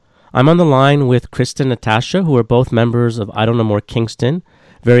I'm on the line with Krista and Natasha, who are both members of Idle No More Kingston,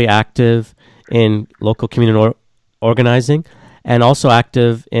 very active in local community organizing, and also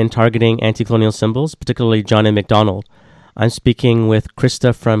active in targeting anti-colonial symbols, particularly John A. Macdonald. I'm speaking with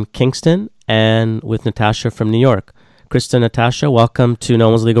Krista from Kingston and with Natasha from New York. Krista and Natasha, welcome to No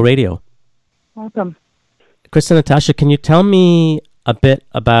One's Legal Radio. Welcome. Krista and Natasha, can you tell me a bit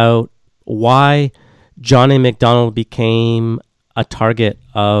about why John A. Macdonald became a target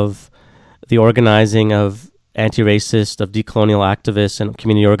of the organizing of anti-racist, of decolonial activists and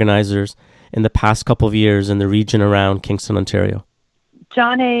community organizers in the past couple of years in the region around Kingston, Ontario?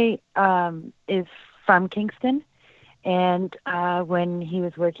 John A. is from Kingston, and when he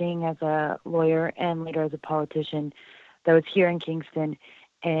was working as a lawyer and later as a politician, that was here in Kingston.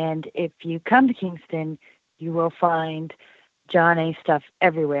 And if you come to Kingston, you will find John A. stuff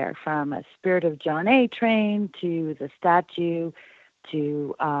everywhere, from a Spirit of John A. train to the statue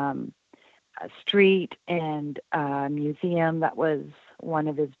to a street and a museum that was one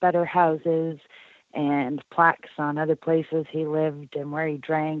of his better houses, and plaques on other places he lived and where he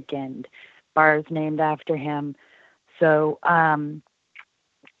drank, and bars named after him. So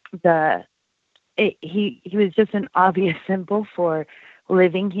he was just an obvious symbol for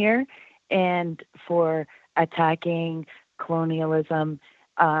living here and for attacking colonialism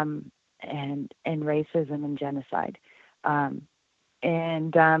and racism and genocide.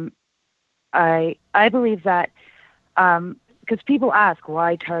 I believe that because people ask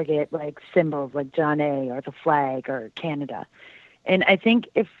why target like symbols like John A. or the flag or Canada, and I think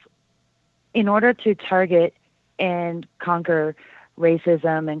if in order to target and conquer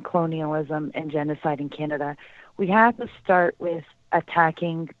racism and colonialism and genocide in Canada, we have to start with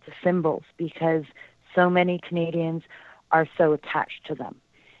attacking the symbols, because so many Canadians are so attached to them.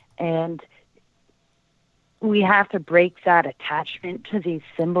 And we have to break that attachment to these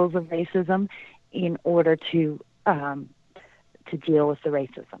symbols of racism in order to deal with the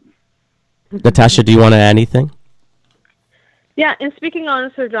racism. Natasha, do you want to add anything? Yeah, and speaking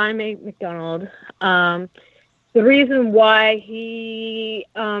on Sir John A. Macdonald, the reason why he,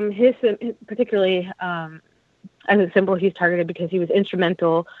 particularly as a symbol, he's targeted because he was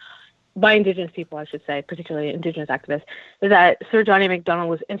instrumental by Indigenous people, I should say, particularly Indigenous activists, is that Sir John A. Macdonald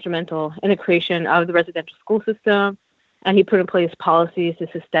was instrumental in the creation of the residential school system, and he put in place policies to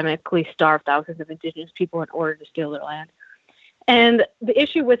systemically starve thousands of Indigenous people in order to steal their land. And the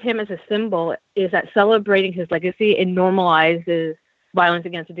issue with him as a symbol is that celebrating his legacy, it normalizes violence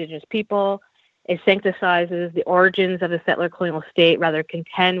against Indigenous people. It sanctifies the origins of the settler colonial state, rather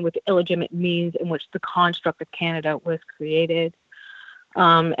contend with the illegitimate means in which the construct of Canada was created.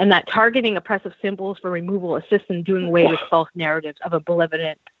 And that targeting oppressive symbols for removal assists in doing away with false narratives of a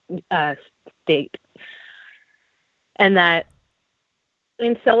benevolent state. And that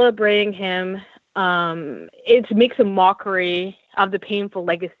in celebrating him, it makes a mockery of the painful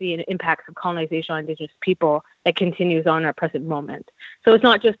legacy and impacts of colonization on Indigenous people that continues on our present moment. So it's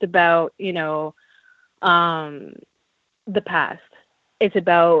not just about, the past. It's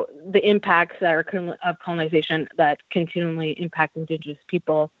about the impacts that are of colonization that continually impact Indigenous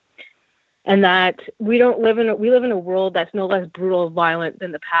people, and that we live in a world that's no less brutal and violent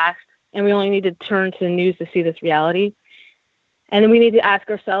than the past, and we only need to turn to the news to see this reality. And then we need to ask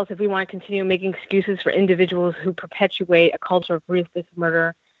ourselves if we want to continue making excuses for individuals who perpetuate a culture of ruthless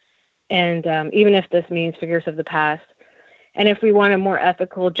murder, and even if this means figures of the past. And if we want a more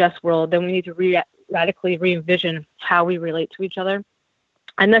ethical, just world, then we need to radically re-envision how we relate to each other.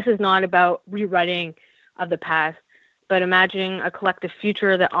 And this is not about rewriting of the past, but imagining a collective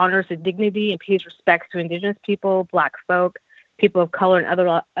future that honors the dignity and pays respects to Indigenous people, Black folk, people of color, and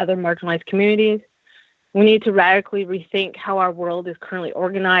other marginalized communities. We need to radically rethink how our world is currently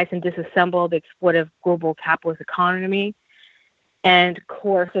organized and disassemble the exploitive global capitalist economy and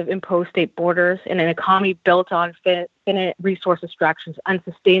coercive imposed state borders, and an economy built on finite resource extractions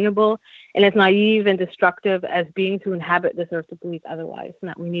unsustainable and as naive and destructive as beings who inhabit this earth to believe otherwise, and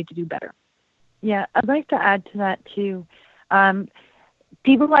that we need to do better. Yeah, I'd like to add to that too.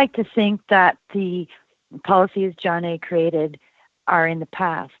 People like to think that the policies John A. created are in the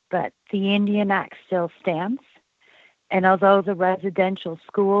past, but the Indian Act still stands. And although the residential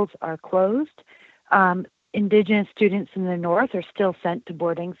schools are closed, Indigenous students in the North are still sent to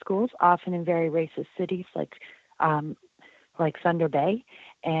boarding schools, often in very racist cities like Thunder Bay.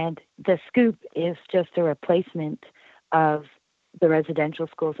 And the scoop is just a replacement of the residential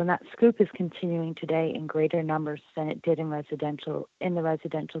schools, and that scoop is continuing today in greater numbers than it did in the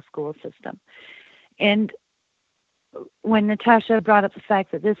residential school system. And when Natasha brought up the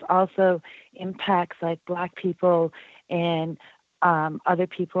fact that this also impacts like Black people and other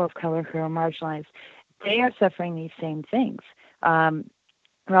people of color who are marginalized, they are suffering these same things.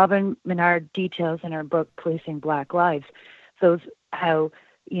 Robin Menard details in her book, Policing Black Lives, how,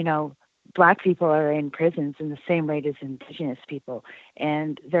 Black people are in prisons in the same rate as Indigenous people,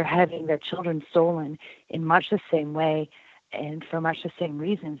 and they're having their children stolen in much the same way and for much the same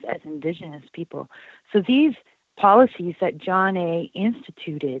reasons as Indigenous people. So these policies that John A.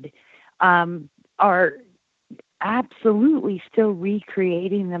 instituted are absolutely still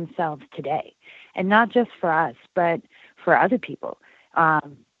recreating themselves today, and not just for us, but for other people.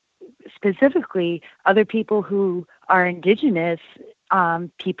 Specifically, other people who are Indigenous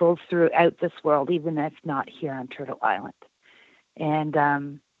peoples throughout this world, even that's not here on Turtle Island.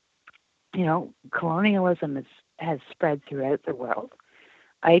 And, colonialism has spread throughout the world.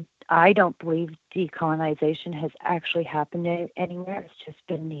 I don't believe decolonization has actually happened anywhere. It's just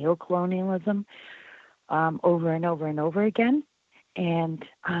been neocolonialism over and over and over again. And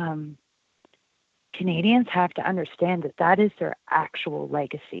Canadians have to understand that is their actual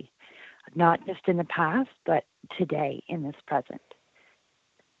legacy, not just in the past, but today in this present.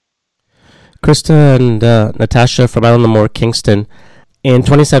 Krista and Natasha from Idle No More Kingston. In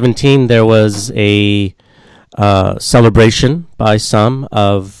 2017, there was a celebration by some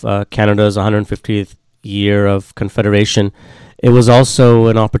of Canada's 150th year of Confederation. It was also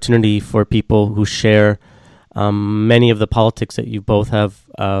an opportunity for people who share many of the politics that you both have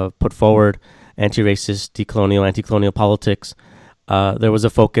put forward, anti-racist, decolonial, anti-colonial politics. There was a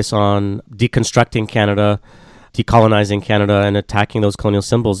focus on deconstructing Canada, decolonizing Canada, and attacking those colonial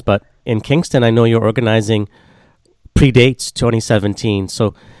symbols. But in Kingston, I know your organizing predates 2017.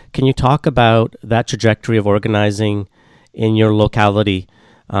 So can you talk about that trajectory of organizing in your locality,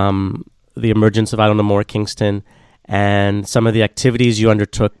 the emergence of Idle No More Kingston, and some of the activities you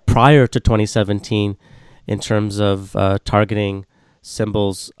undertook prior to 2017 in terms of targeting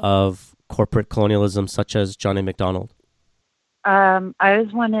symbols of corporate colonialism, such as John A. Macdonald? I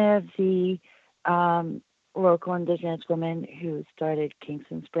was one of the local Indigenous women who started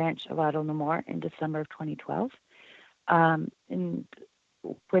Kingston's branch of Idle No More in December of 2012. And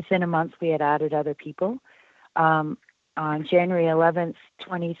within a month, we had added other people. On January 11th,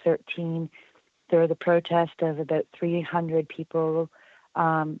 2013, there was a protest of about 300 people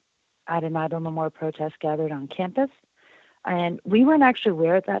at an Idle No More protest gathered on campus. And we weren't actually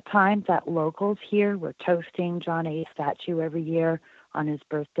aware at that time that locals here were toasting John A.'s statue every year on his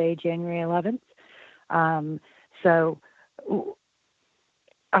birthday, January 11th. So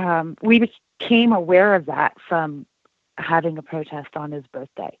we became aware of that from having a protest on his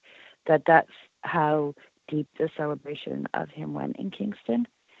birthday, that's how deep the celebration of him went in Kingston.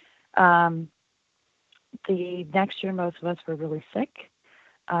 The next year, most of us were really sick.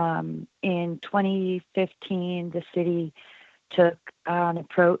 In 2015, the city took an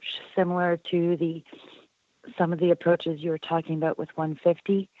approach similar to some of the approaches you were talking about with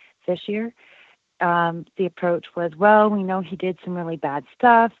 150 this year. The approach was, well, we know he did some really bad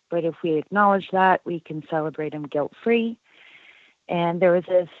stuff, but if we acknowledge that, we can celebrate him guilt-free. And there was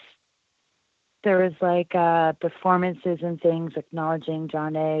performances and things acknowledging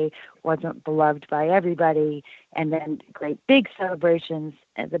John A. wasn't beloved by everybody, and then great big celebrations,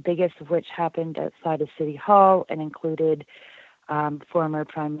 the biggest of which happened outside of City Hall and included former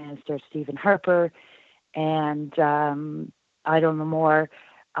Prime Minister Stephen Harper, and Idle No More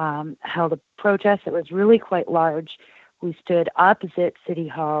held a protest that was really quite large. We stood opposite City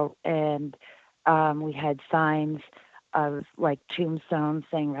Hall, and we had signs of tombstones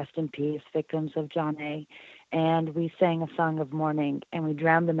saying "Rest in peace, victims of John A." And we sang a song of mourning, and we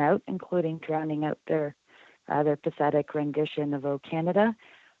drowned them out, including drowning out their rather pathetic rendition of "O Canada."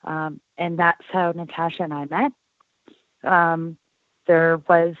 And that's how Natasha and I met. There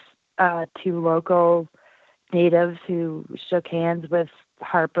was two local natives who shook hands with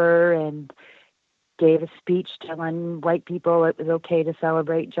Harper and gave a speech telling white people it was okay to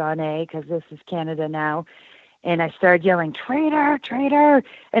celebrate John A. because this is Canada now. And I started yelling, "Traitor, traitor!"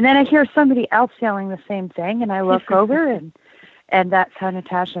 And then I hear somebody else yelling the same thing, and I look over, and that's how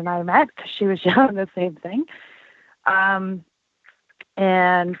Natasha and I met, because she was yelling the same thing. And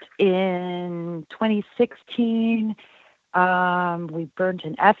in 2016, we burnt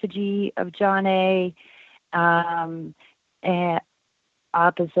an effigy of John A. And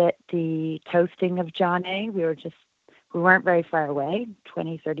opposite the toasting of John A. We weren't very far away,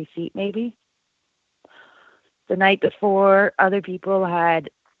 20, 30 feet maybe. The night before, other people had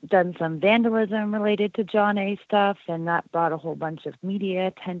done some vandalism related to John A. stuff, and that brought a whole bunch of media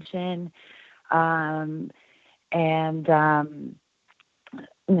attention. And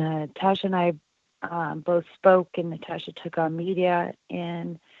Natasha and I both spoke and Natasha took on media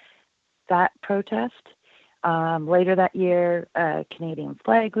in that protest. Later that year, a Canadian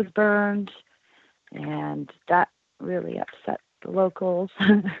flag was burned, and that really upset the locals.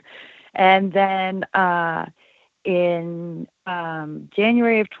 And then in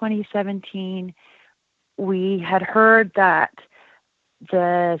January of 2017, we had heard that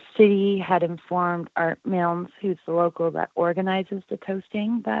the city had informed Art Milnes, who's the local that organizes the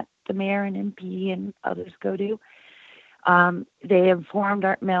toasting that the mayor and MP and others go to. They informed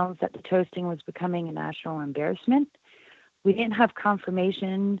Art Milnes that the toasting was becoming a national embarrassment. We didn't have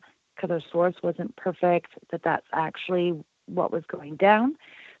confirmation because our source wasn't perfect that that's actually what was going down.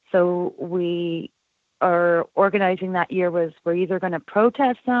 So we are organizing that year was we're either going to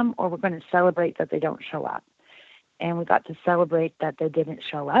protest them or we're going to celebrate that they don't show up. And we got to celebrate that they didn't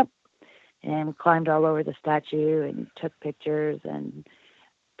show up. And we climbed all over the statue and took pictures and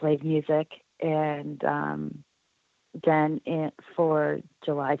played music. And then for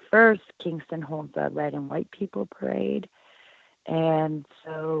July 1st, Kingston holds a red and white people parade. And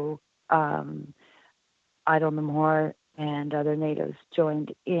so Idle No More and other natives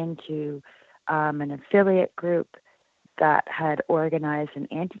joined into an affiliate group that had organized an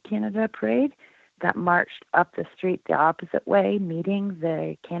anti-Canada parade that marched up the street the opposite way, meeting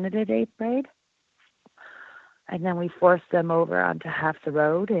the Canada Day parade. And then we forced them over onto half the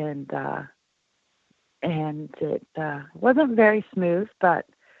road, and it wasn't very smooth, but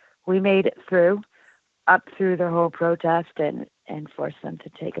we made it through, up through the whole protest, and forced them to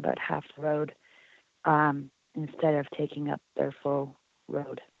take about half the road instead of taking up their full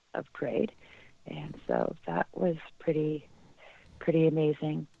road of parade. And so that was pretty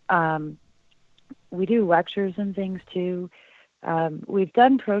amazing. We do lectures and things too. We've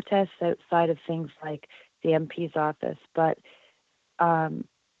done protests outside of things like the MP's office, but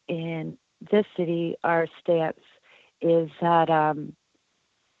in this city, our stance is that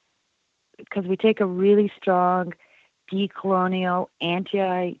because we take a really strong decolonial,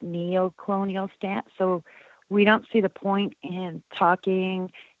 anti-neo-colonial stance, so we don't see the point in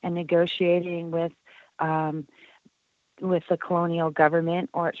talking and negotiating with the colonial government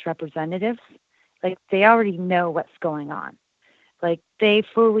or its representatives. Like, they already know what's going on. Like, they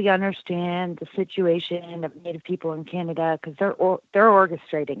fully understand the situation of Native people in Canada because they're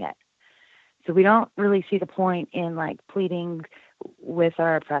orchestrating it. So we don't really see the point in pleading with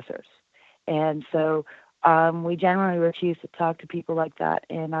our oppressors. And so we generally refuse to talk to people like that.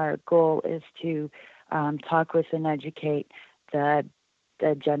 And our goal is to talk with and educate the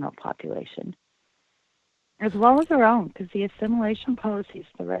general population, as well as our own, because the assimilation policies,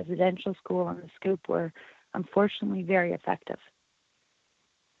 the residential school and the scoop were unfortunately very effective.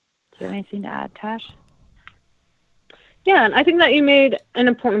 Do you have anything to add, Tash? Yeah, and I think that you made an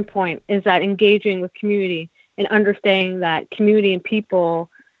important point, is that engaging with community and understanding that community and people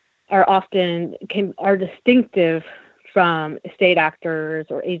are distinctive from state actors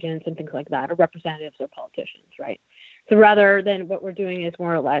or agents and things like that, or representatives or politicians, right? So rather than what we're doing is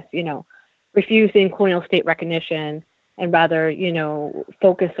more or less, refusing colonial state recognition, and rather,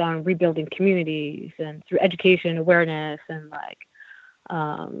 focus on rebuilding communities and through education, awareness, and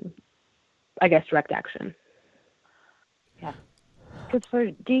direct action. Yeah, because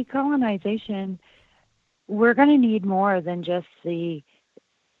for decolonization, we're going to need more than just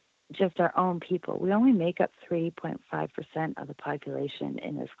our own people. We only make up 3.5% of the population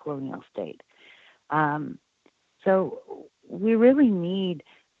in this colonial state. So we really need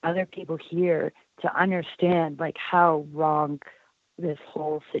other people here to understand how wrong this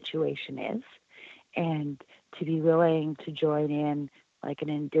whole situation is, and to be willing to join in an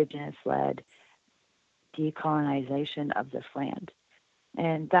Indigenous-led decolonization of this land.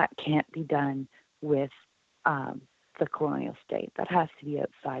 And that can't be done with the colonial state. That has to be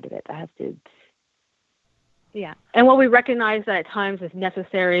outside of it. That has to... Yeah. And while we recognize that at times it's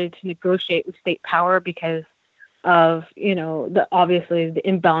necessary to negotiate with state power because of, obviously the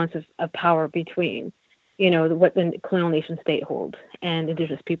imbalance of power between, what the colonial nation state holds and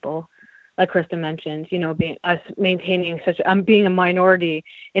Indigenous people, like Krista mentioned, being a minority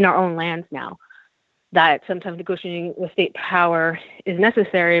in our own lands now, that sometimes negotiating with state power is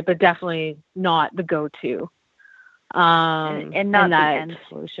necessary, but definitely not the go-to. And not the end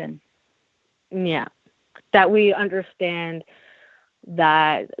solution. Yeah. That we understand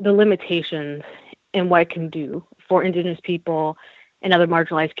that the limitations in what it can do for Indigenous people and other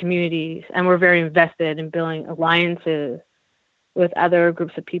marginalized communities, and we're very invested in building alliances with other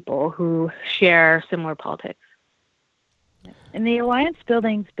groups of people who share similar politics. And the alliance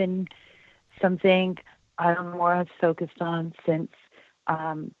building's been something Idle No More has focused on since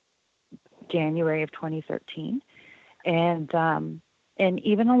January of 2013, and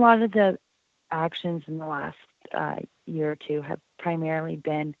even a lot of the actions in the last year or two have primarily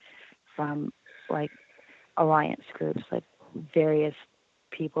been from like alliance groups, like various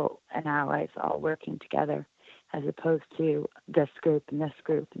people and allies all working together, as opposed to this group and this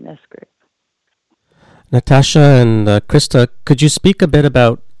group and this group. Natasha and Krista, could you speak a bit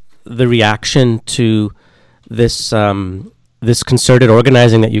about the reaction to this this concerted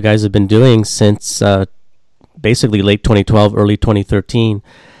organizing that you guys have been doing since basically late 2012, early 2013?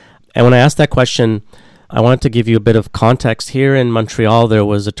 And when I asked that question, I wanted to give you a bit of context. Here in Montreal, there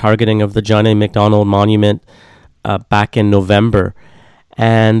was a targeting of the John A. Macdonald monument back in November.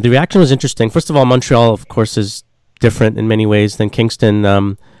 And the reaction was interesting. First of all, Montreal, of course, is different in many ways than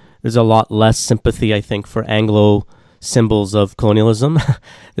Kingston. There's a lot less sympathy, I think, for Anglo symbols of colonialism.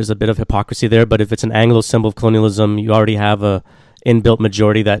 There's a bit of hypocrisy there, but if it's an Anglo symbol of colonialism, you already have a inbuilt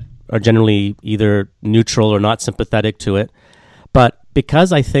majority that are generally either neutral or not sympathetic to it. But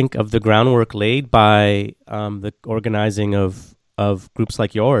because I think of the groundwork laid by the organizing of groups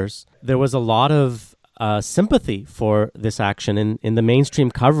like yours, there was a lot of sympathy for this action in the mainstream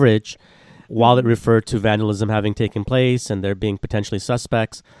coverage. While it referred to vandalism having taken place and there being potentially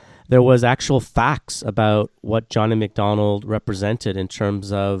suspects, there was actual facts about what John A. Macdonald represented in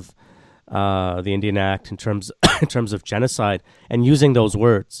terms of the Indian Act, in terms of genocide, and using those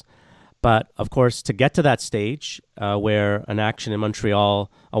words. But of course, to get to that stage where an action in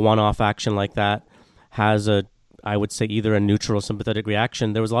Montreal, a one-off action like that, has I would say either a neutral or sympathetic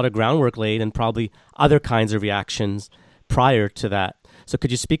reaction, there was a lot of groundwork laid and probably other kinds of reactions prior to that. So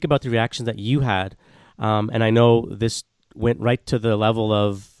could you speak about the reactions that you had? And I know this went right to the level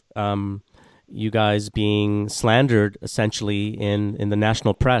of you guys being slandered essentially in the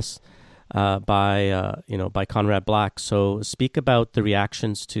national press by Conrad Black. So speak about the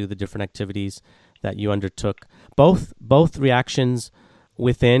reactions to the different activities that you undertook. Both reactions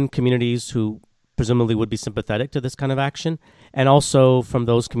within communities who presumably would be sympathetic to this kind of action, and also from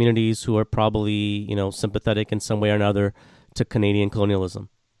those communities who are probably sympathetic in some way or another to Canadian colonialism.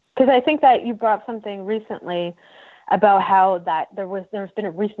 Because I think that you brought up something recently about how that there's been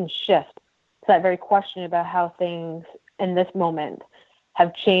a recent shift to that very question about how things in this moment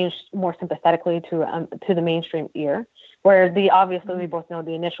have changed more sympathetically to the mainstream ear, where obviously we both know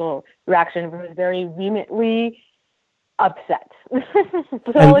the initial reaction was very vehemently upset.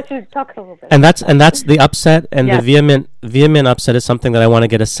 So I'll let you talk a little bit. And that's the upset, and the vehement upset is something that I want to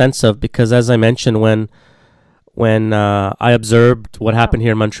get a sense of, because as I mentioned, when I observed what happened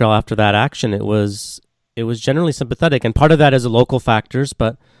here in Montreal after that action, it was generally sympathetic, and part of that is the local factors,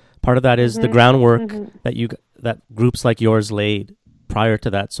 but part of that is the groundwork that groups like yours laid prior to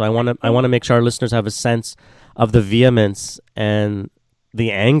that. So I want to make sure our listeners have a sense of the vehemence and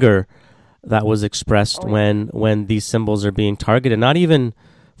the anger that was expressed when these symbols are being targeted, not even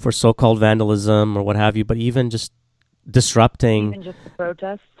for so-called vandalism or what have you, but even just disrupting. Even just the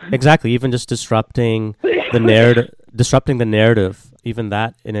protests. Exactly, even just disrupting the narrative. Even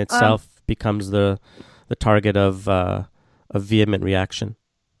that in itself becomes the target of a vehement reaction.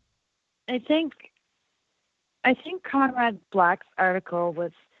 I think Conrad Black's article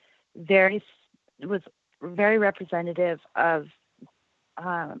was very representative of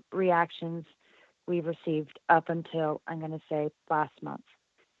reactions we've received up until, I'm going to say, last month,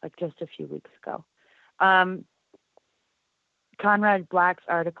 like just a few weeks ago. Conrad Black's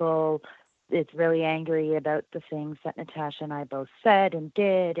article is really angry about the things that Natasha and I both said and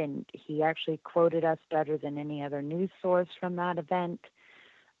did, and he actually quoted us better than any other news source from that event.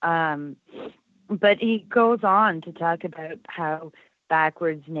 But he goes on to talk about how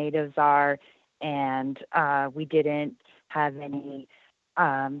backwards natives are, and we didn't have any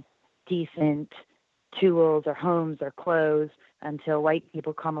decent tools or homes or clothes until white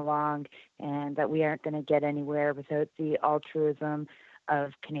people come along, and that we aren't going to get anywhere without the altruism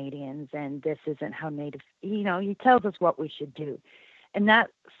of Canadians, and this isn't how Native, he tells us what we should do. And that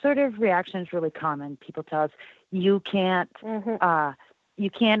sort of reaction is really common. People tell us, you can't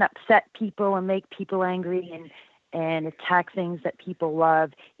upset people and make people angry and attack things that people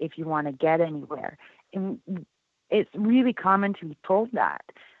love if you want to get anywhere. And it's really common to be told that,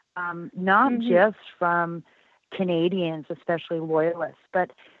 not just from Canadians, especially loyalists,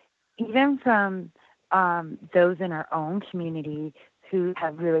 but even from those in our own community who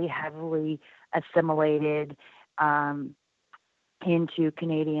have really heavily assimilated into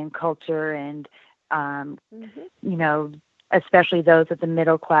Canadian culture, and especially those with the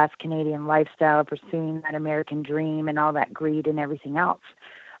middle class Canadian lifestyle, pursuing that American dream and all that greed and everything else.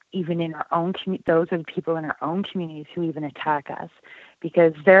 Even in our own those are the people in our own communities who even attack us.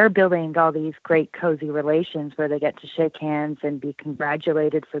 because they're building all these great cozy relations where they get to shake hands and be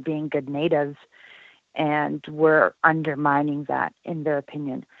congratulated for being good natives, and we're undermining that, in their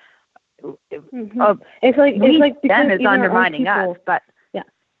opinion. It's like them is undermining us, but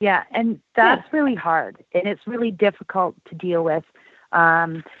yeah, and that's really hard, and it's really difficult to deal with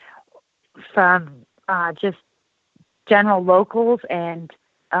from just general locals and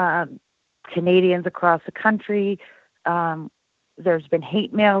Canadians across the country. There's been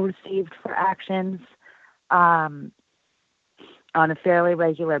hate mail received for actions on a fairly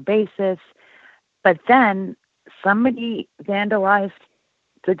regular basis. But then somebody vandalized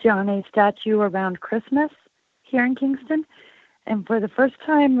the John A. statue around Christmas here in Kingston. And for the first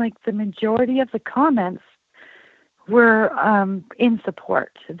time, like, the majority of the comments were in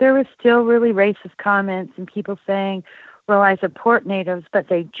support. There were still really racist comments and people saying, well, I support natives, but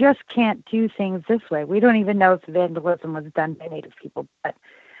they just can't do things this way. We don't even know if the vandalism was done by native people, but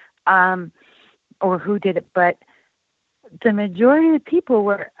or who did it. But the majority of the people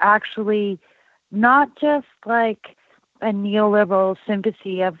were actually not just like a neoliberal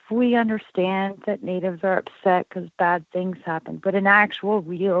sympathy of, we understand that natives are upset because bad things happen, but an actual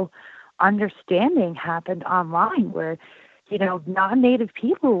real understanding happened online where, you know, non-native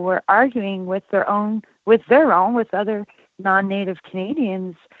people were arguing with other non-native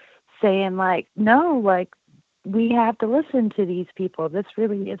Canadians, saying like, no, like, we have to listen to these people. This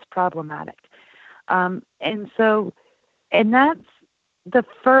really is problematic. And that's the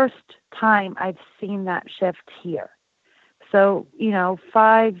first time I've seen that shift here. So, you know,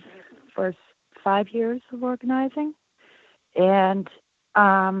 5 years of organizing, and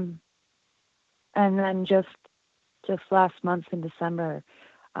then just last month in December,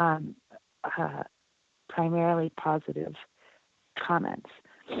 primarily positive comments.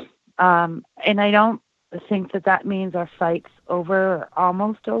 And I don't think that means our fight's over or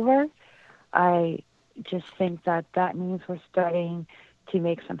almost over. I just think that means we're starting to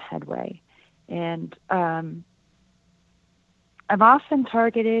make some headway. And I'm often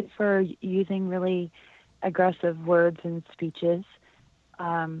targeted for using really aggressive words and speeches.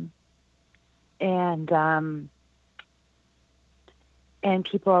 And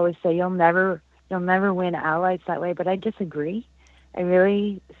people always say you'll never win allies that way, but I disagree. I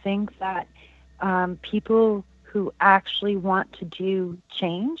really think that people who actually want to do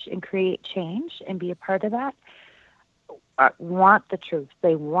change and create change and be a part of that want the truth.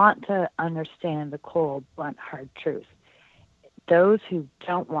 They want to understand the cold, blunt, hard truth. Those who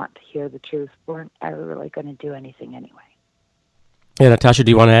don't want to hear the truth weren't ever really going to do anything anyway. Yeah, Natasha, do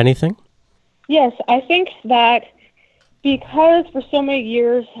you want to add anything? Yes, I think that because for so many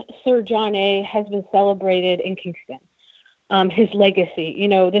years, Sir John A. has been celebrated in Kingston, his legacy, you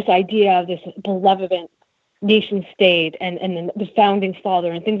know, this idea of this benevolent nation state and the founding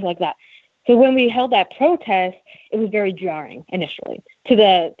father and things like that. So when we held that protest, it was very jarring initially to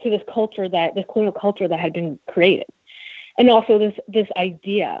this culture, this colonial culture that had been created. And also this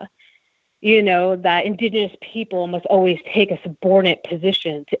idea, you know, that Indigenous people must always take a subordinate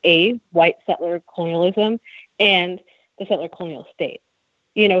position to white settler colonialism and the settler colonial state.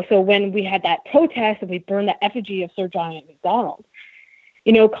 You know, so when we had that protest and we burned the effigy of Sir John A. Macdonald,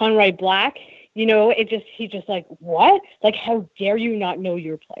 you know, Conroy Black, you know, he's just like, what? Like, how dare you not know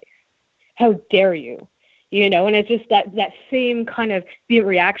your place? How dare you? You know, and it's just that same kind of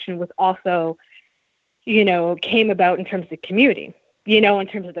reaction was also, you know, came about in terms of the community, you know, in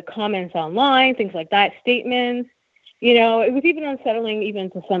terms of the comments online, things like that, statements, you know, it was even unsettling even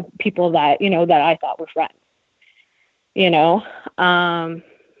to some people that, you know, that I thought were friends, you know.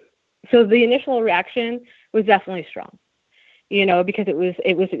 So the initial reaction was definitely strong, you know, because it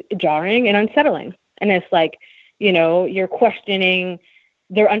was jarring and unsettling. And it's like, you know, you're questioning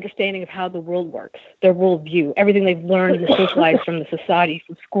their understanding of how the world works, their worldview, everything they've learned and socialized from the society,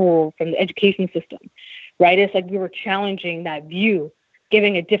 from school, from the education system, right? It's like we were challenging that view,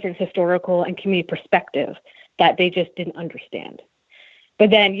 giving a different historical and community perspective that they just didn't understand.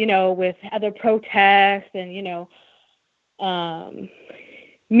 But then, you know, with other protests and, you know,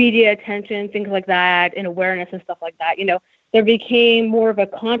 media attention, things like that, and awareness and stuff like that, you know, there became more of a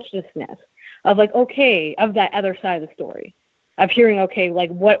consciousness of like, okay, of that other side of the story, of hearing, okay, like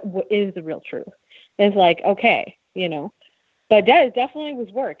what is the real truth? It's like, okay, you know, but that definitely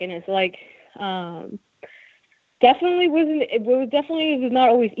was work. And it's like, definitely was not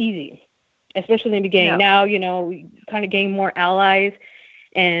always easy, especially in the beginning. No. Now, you know, we kind of gain more allies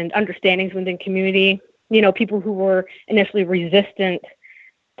and understandings within community, you know, people who were initially resistant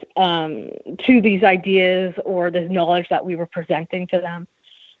to these ideas or this knowledge that we were presenting to them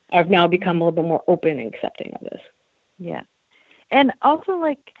have now become a little bit more open and accepting of this. Yeah. And also,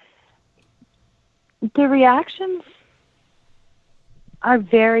 like, the reactions are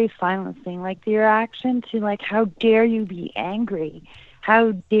very silencing. Like, the reaction to, like, how dare you be angry?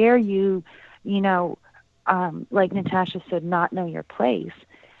 How dare you, like Natasha said, not know your place?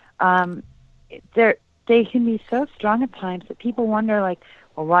 They can be so strong at times that people wonder, like,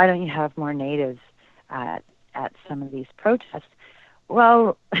 well, why don't you have more natives at some of these protests?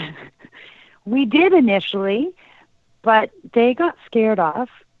 Well, we did initially, but they got scared off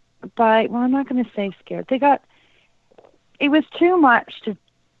by, well, I'm not going to say scared. It was too much to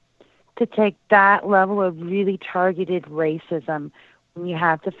take that level of really targeted racism when you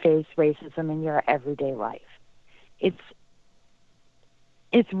have to face racism in your everyday life. It's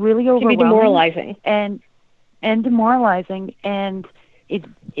really overwhelming. It can be demoralizing. And demoralizing, and it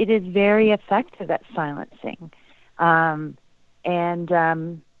is very effective at silencing.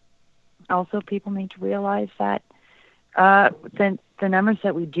 Also, people need to realize that the numbers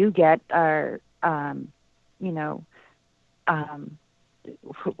that we do get are,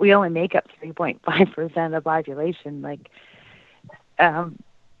 we only make up 3.5% of the population. Like,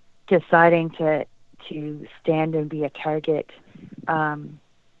 deciding to stand and be a target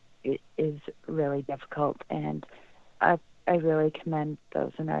is really difficult, and I really commend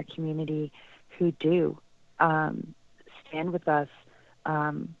those in our community who do stand with us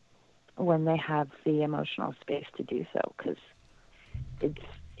when they have the emotional space to do so, because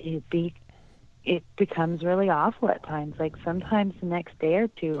it becomes really awful at times. Like, sometimes the next day or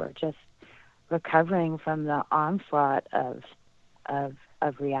two are just recovering from the onslaught of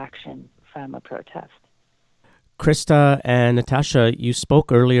reaction from a protest. Krista and Natasha, you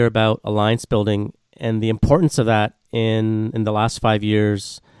spoke earlier about alliance building and the importance of that in the last 5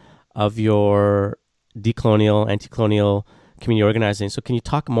 years of your decolonial, anti-colonial community organizing. So can you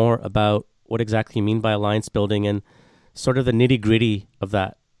talk more about what exactly you mean by alliance building and sort of the nitty-gritty of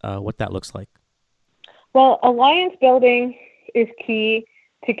that, what that looks like? Well, alliance building is key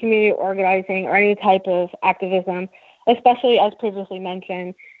to community organizing or any type of activism, especially, as previously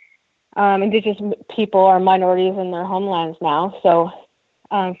mentioned, Indigenous people are minorities in their homelands now. So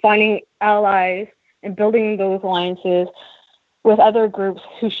finding allies and building those alliances with other groups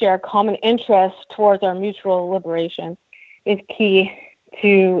who share common interests towards our mutual liberation is key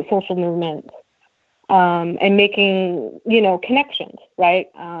to social movements and making, connections, right?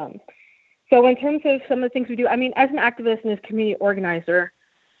 So in terms of some of the things we do, I mean, as an activist and as a community organizer,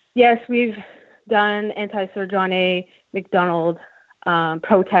 yes, we've done anti-Sir John A. Macdonald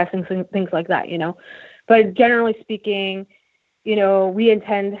protests and things like that, But generally speaking, we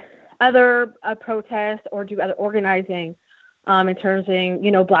attend other protests or do other organizing in terms of,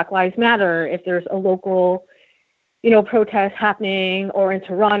 Black Lives Matter. If there's a local, protest happening, or in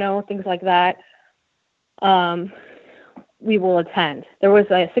Toronto, things like that, we will attend. There was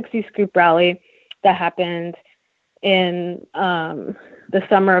a 60 Scoop rally that happened in the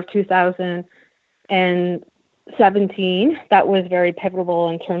summer of 2017 that was very pivotal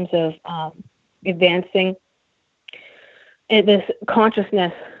in terms of advancing this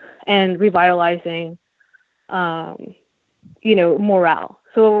consciousness and revitalizing, morale.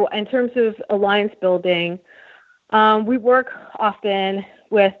 So in terms of alliance building, we work often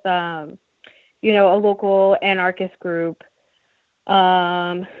with, a local anarchist group.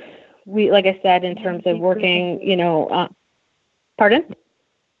 We, like I said, in terms of working, pardon?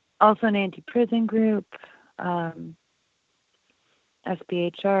 Also an anti-prison group,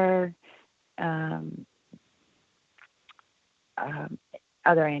 SBHR,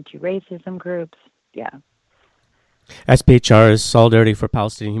 other anti-racism groups. Yeah. SBHR is Solidarity for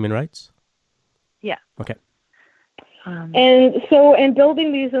Palestinian Human Rights? Yeah. Okay. And so in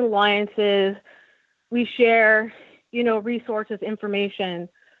building these alliances, we share, resources, information.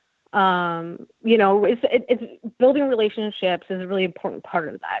 It's building relationships is a really important part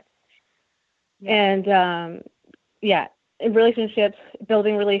of that. Yeah. And in relationships,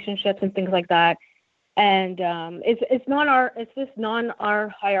 building relationships and things like that. And it's just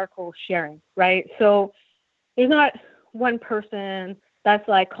non-hierarchical sharing, right? So there's not one person that's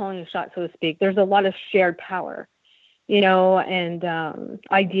like calling a shot, so to speak. There's a lot of shared power, and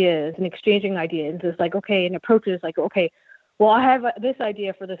ideas and exchanging ideas. It's like, okay, and approaches like, okay, well, I have this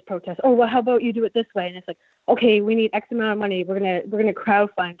idea for this protest. Oh, well, how about you do it this way? And it's like, okay, we need X amount of money. We're gonna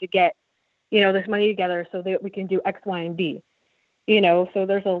crowdfund to get, this money together so that we can do X, Y, and B. So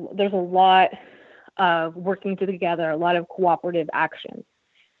there's a lot of working together, a lot of cooperative action.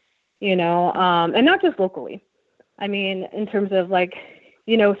 And not just locally. I mean, in terms of like,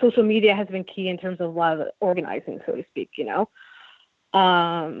 social media has been key in terms of a lot of the organizing, so to speak.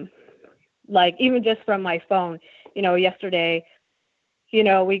 Like even just from my phone. Yesterday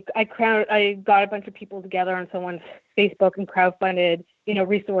I got a bunch of people together on someone's Facebook and crowdfunded,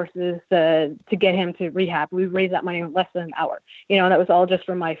 resources to get him to rehab. We raised that money in less than an hour. That was all just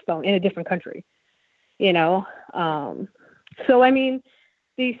from my phone in a different country. So I mean,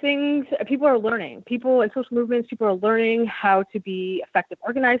 these things, people are learning. People in social movements, people are learning how to be effective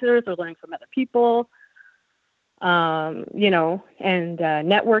organizers. They're learning from other people, and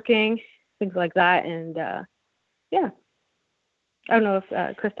networking, things like that. And yeah, I don't know if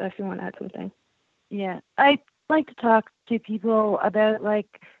Krista, if you want to add something. Yeah, I'd like to talk to people about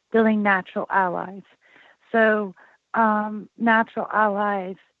building natural allies. So natural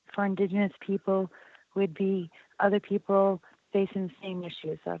allies for Indigenous people would be other people facing the same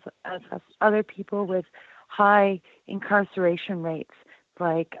issues as us, other people with high incarceration rates,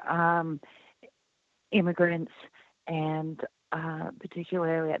 like immigrants and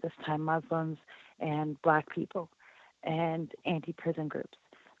particularly at this time Muslims and Black people and anti-prison groups.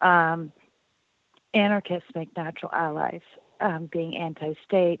 Anarchists make natural allies, being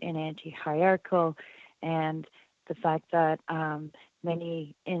anti-state and anti-hierarchical, and the fact that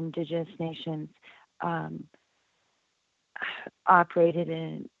many Indigenous nations operated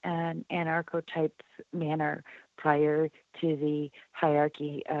in an anarcho-type manner prior to the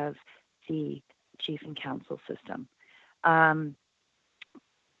hierarchy of the chief and council system.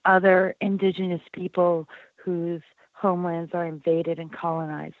 Other Indigenous people whose homelands are invaded and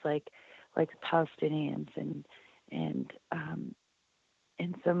colonized, like the Palestinians and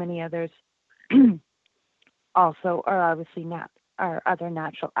so many others, also are obviously are other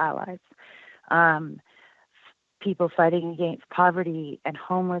natural allies. People fighting against poverty and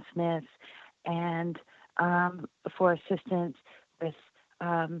homelessness, and for assistance with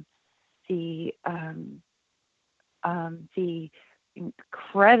the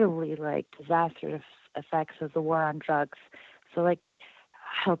incredibly disastrous effects of the war on drugs. So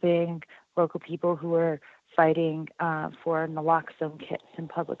helping local people who are fighting for naloxone kits in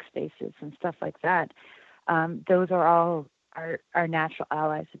public spaces and stuff like that. Those are all our natural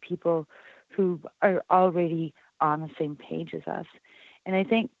allies, the people who are already on the same page as us. And I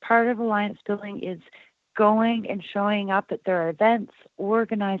think part of alliance building is going and showing up at their events,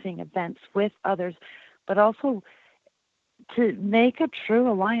 organizing events with others, but also to make a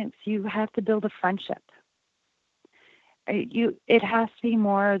true alliance, you have to build a friendship. It has to be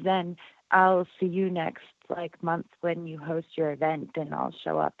more than I'll see you next month when you host your event and I'll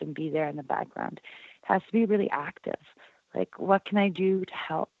show up and be there in the background. It has to be really active. What can I do to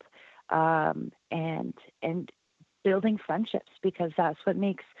help? And building friendships, because that's what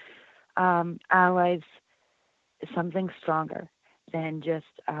makes allies something stronger than just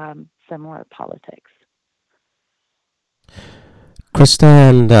similar politics. Krista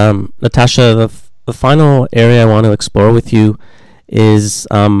and Natasha, the final area I want to explore with you is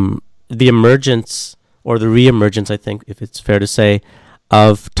the emergence, or the re-emergence, I think, if it's fair to say,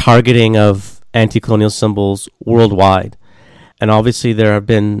 of targeting of anti-colonial symbols worldwide. And obviously there have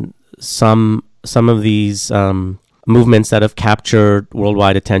been some of these movements that have captured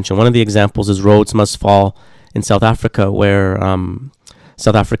worldwide attention. One of the examples is Rhodes Must Fall in South Africa, where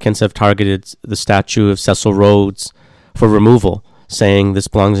South Africans have targeted the statue of Cecil Rhodes for removal, saying this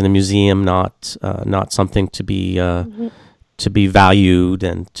belongs in a museum, not something to be valued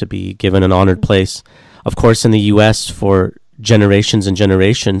and to be given an honored place. Of course, in the U.S., for generations and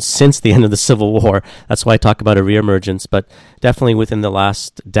generations since the end of the Civil War, that's why I talk about a reemergence, but definitely within the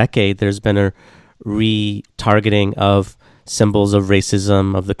last decade, there's been a retargeting of symbols of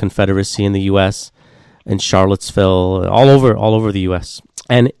racism, of the Confederacy in the U.S., in Charlottesville, all over the U.S.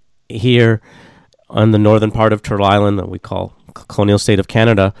 And here on the northern part of Turtle Island, that we call colonial state of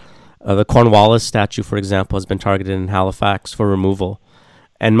Canada, the Cornwallis statue, for example, has been targeted in Halifax for removal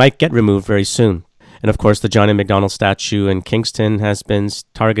and might get removed very soon. And of course, the John A. Macdonald statue in Kingston has been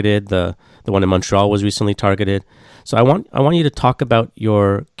targeted. The one in Montreal was recently targeted. So I want you to talk about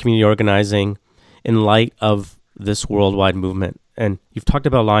your community organizing in light of this worldwide movement. And you've talked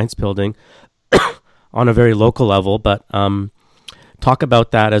about alliance building on a very local level, but talk about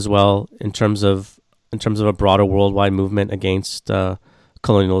that as well in terms of a broader worldwide movement against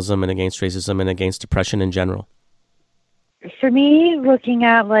colonialism and against racism and against oppression in general. For me, looking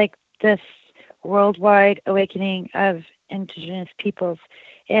at this worldwide awakening of Indigenous peoples,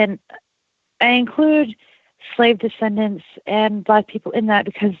 and I include slave descendants and Black people in that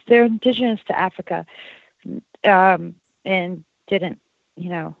because they're indigenous to Africa, and didn't,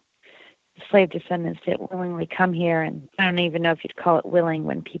 slave descendants didn't willingly come here, and I don't even know if you'd call it willing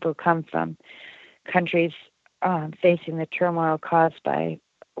when people come from countries facing the turmoil caused by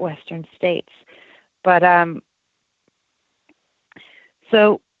Western states. But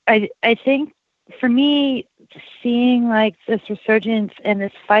So I think for me, seeing like this resurgence and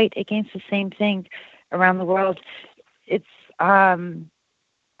this fight against the same thing around the world, it's for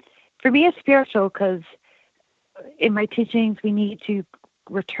me it's spiritual, because in my teachings we need to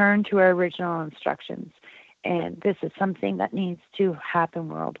return to our original instructions, and this is something that needs to happen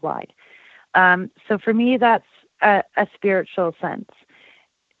worldwide. So for me, that's a spiritual sense,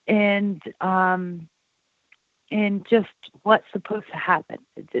 and just what's supposed to happen.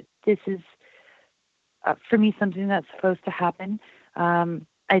 This is for me something that's supposed to happen.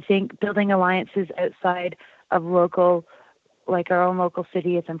 I think building alliances outside of local, like our own local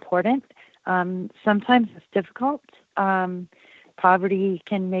city, is important. Sometimes it's difficult. Poverty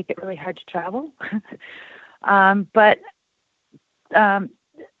can make it really hard to travel. But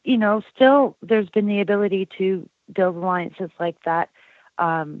still there's been the ability to build alliances like that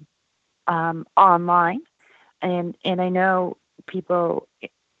online. And I know people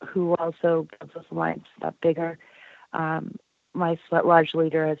who also build those alliances up bigger. My Sweat Lodge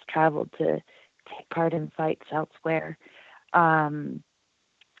leader has traveled to take part in fights elsewhere. I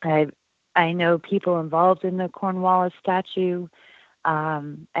know people involved in the Cornwallis statue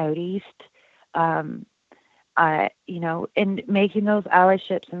out east. And making those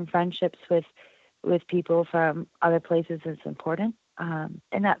allyships and friendships with people from other places is important. And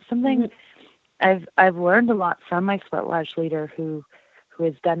that's something I've learned a lot from my Sweat Lodge leader who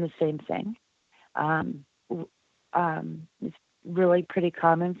has done the same thing. It's really pretty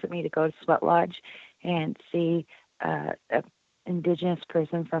common for me to go to Sweat Lodge and see an Indigenous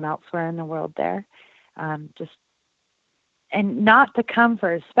person from elsewhere in the world there. And not to come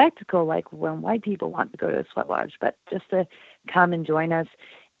for a spectacle like when white people want to go to a Sweat Lodge, but just to come and join us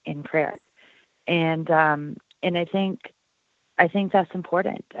in prayer. And I think that's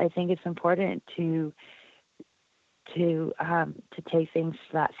important. I think it's important to take things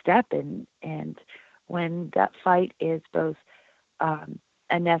to that step, and when that fight is both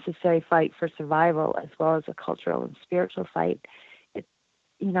a necessary fight for survival as well as a cultural and spiritual fight, if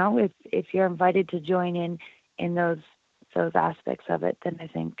you're invited to join in those aspects of it, then I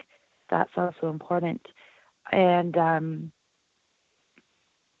think that's also important. And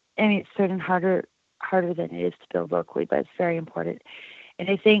it's certainly harder than it is to build locally, but it's very important. And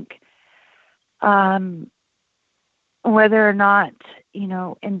I think whether or not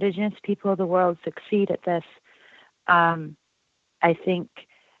Indigenous people of the world succeed at this, I think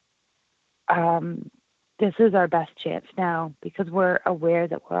this is our best chance now, because we're aware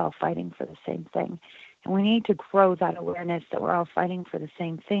that we're all fighting for the same thing. And we need to grow that awareness that we're all fighting for the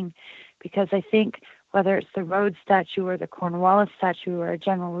same thing, because I think whether it's the Rhodes statue or the Cornwallis statue or a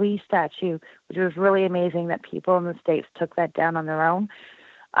General Lee statue, which was really amazing that people in the States took that down on their own,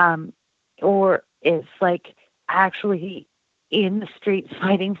 or it's like actually in the streets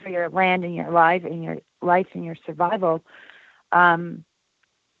fighting for your land and your life and your survival,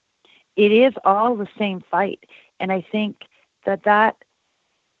 it is all the same fight. And I think that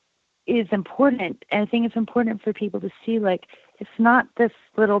is important. And I think it's important for people to see, like, it's not this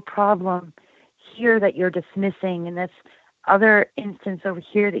little problem here that you're dismissing and this other instance over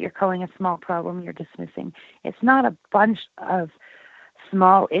here that you're calling a small problem you're dismissing. It's not a bunch of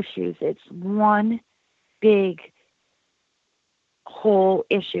small issues. It's one big whole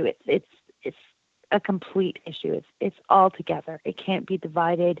issue. It's a complete issue. It's all together. It can't be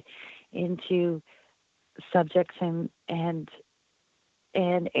divided into subjects and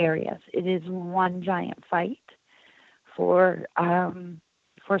areas. It is one giant fight for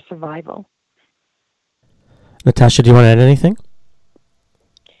survival. Natasha, do you want to add anything?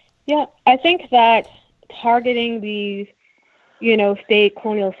 Yeah, I think that targeting these, state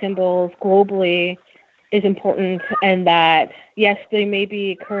colonial symbols globally is important, and that, yes, they may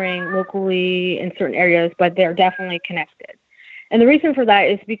be occurring locally in certain areas, but they're definitely connected. And the reason for that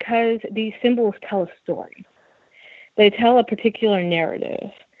is because these symbols tell a story. They tell a particular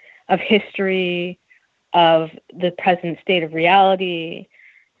narrative of history, of the present state of reality,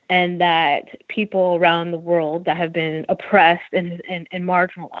 and that people around the world that have been oppressed and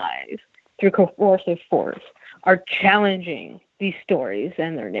marginalized through coercive force are challenging these stories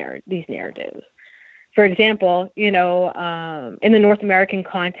and these narratives. For example, in the North American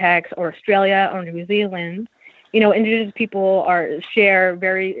context, or Australia or New Zealand, Indigenous people are sharing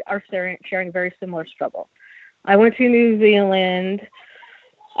a very similar struggle. I went to New Zealand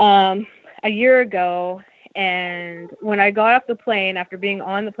a year ago, and when I got off the plane, after being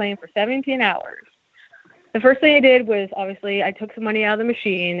on the plane for 17 hours, the first thing I did was, obviously, I took some money out of the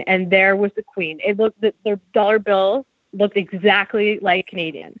machine, and there was the Queen. Their dollar bill looked exactly like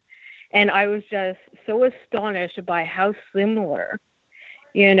Canadian. And I was just so astonished by how similar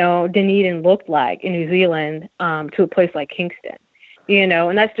Dunedin looked like in New Zealand to a place like Kingston,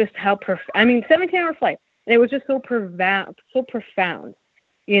 and that's just how 17-hour flight. And it was just so profound,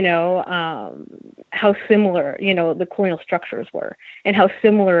 how similar, the colonial structures were, and how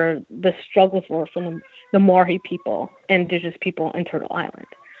similar the struggles were from the Maori people, Indigenous people in Turtle Island.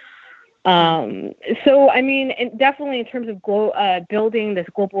 And definitely in terms of building this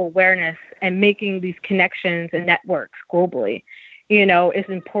global awareness and making these connections and networks globally, is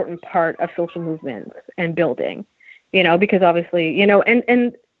an important part of social movements and building, because obviously,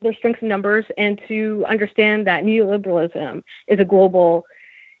 and there's strengths in numbers, and to understand that neoliberalism is a global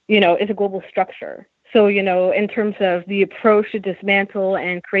structure. So, in terms of the approach to dismantle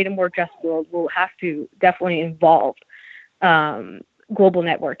and create a more just world, will have to definitely involve global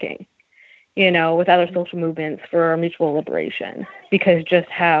networking, with other social movements for mutual liberation, because just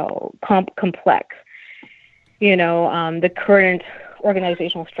how complex, the current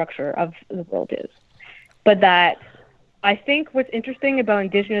organizational structure of the world is. But that I think what's interesting about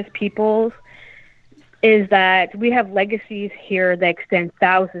Indigenous peoples is that we have legacies here that extend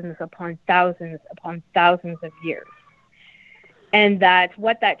thousands upon thousands upon thousands of years. And that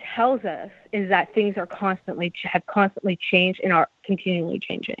what that tells us is that things have constantly changed and are continually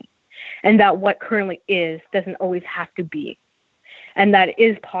changing. And that what currently is doesn't always have to be. And that it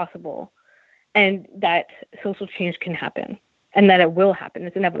is possible. And that social change can happen. And that it will happen.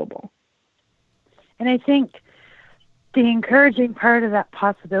 It's inevitable. And I think the encouraging part of that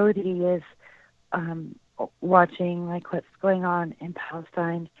possibility is watching like what's going on in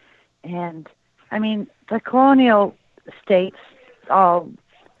Palestine. And the colonial states all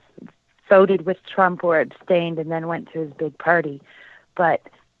voted with Trump or abstained and then went to his big party. But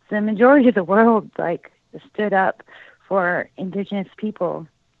the majority of the world stood up for Indigenous people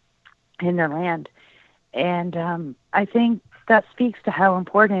in their land. And I think that speaks to how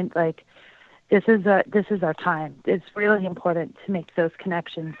important this is our time. It's really important to make those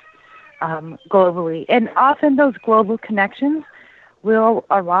connections globally. And often those global connections will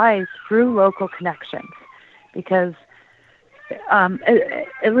arise through local connections, because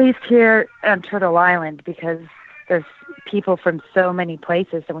at least here on Turtle Island, because there's people from so many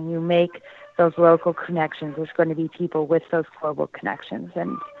places, and when you make those local connections, there's going to be people with those global connections,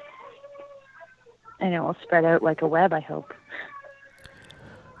 and it will spread out like a web, I hope.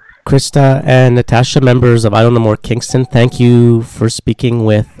 Krista and Natasha, members of Idle No More Kingston, thank you for speaking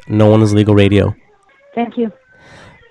with No One is Legal Radio. Thank you.